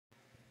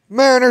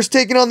Mariners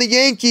taking on the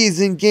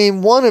Yankees in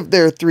Game 1 of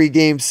their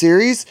 3-game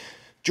series.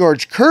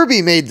 George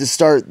Kirby made the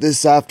start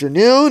this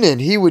afternoon,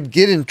 and he would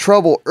get in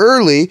trouble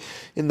early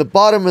in the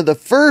bottom of the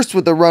first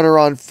with a runner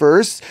on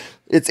first.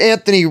 It's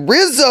Anthony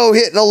Rizzo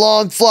hitting a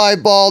long fly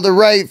ball to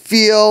right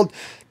field.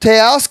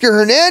 Teoscar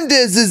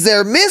Hernandez is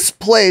there,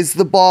 misplays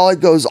the ball. It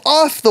goes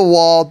off the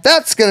wall.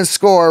 That's going to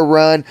score a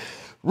run.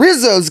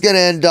 Rizzo's going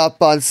to end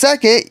up on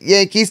second.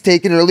 Yankees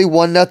take an early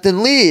 1-0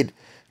 lead.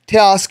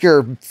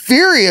 Teoscar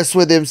furious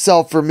with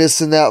himself for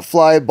missing that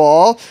fly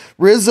ball.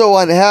 Rizzo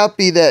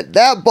unhappy that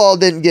that ball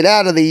didn't get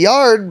out of the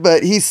yard,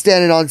 but he's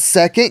standing on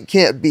second.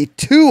 Can't be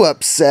too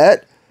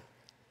upset.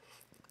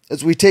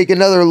 As we take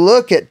another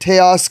look at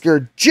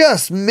Teoscar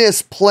just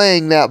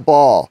misplaying that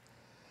ball.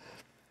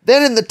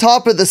 Then in the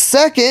top of the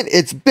second,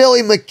 it's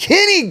Billy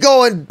McKinney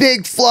going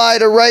big fly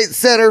to right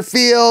center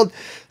field.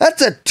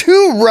 That's a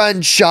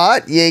 2-run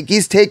shot.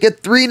 Yankees take a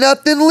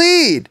 3-0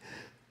 lead.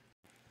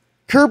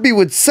 Kirby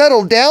would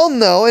settle down,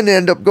 though, and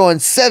end up going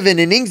 7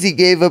 innings. He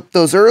gave up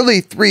those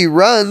early 3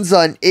 runs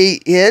on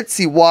 8 hits.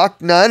 He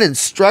walked none and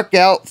struck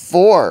out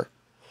 4.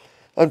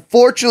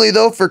 Unfortunately,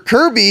 though, for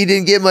Kirby, he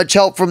didn't get much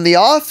help from the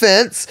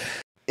offense.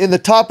 In the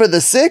top of the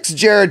 6th,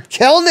 Jared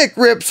Kelenic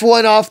rips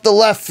one off the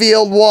left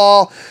field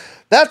wall.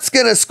 That's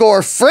going to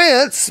score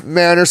France.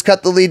 Mariners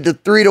cut the lead to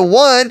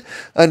 3-1.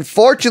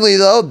 Unfortunately,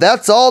 though,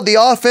 that's all the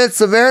offense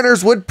the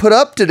Mariners would put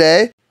up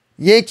today.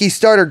 Yankee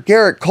starter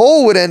Garrett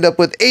Cole would end up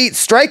with 8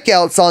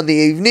 strikeouts on the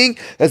evening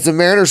as the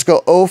Mariners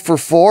go 0 for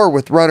 4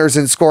 with runners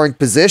in scoring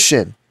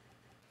position.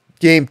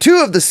 Game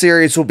 2 of the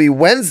series will be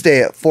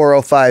Wednesday at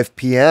 4:05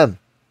 p.m.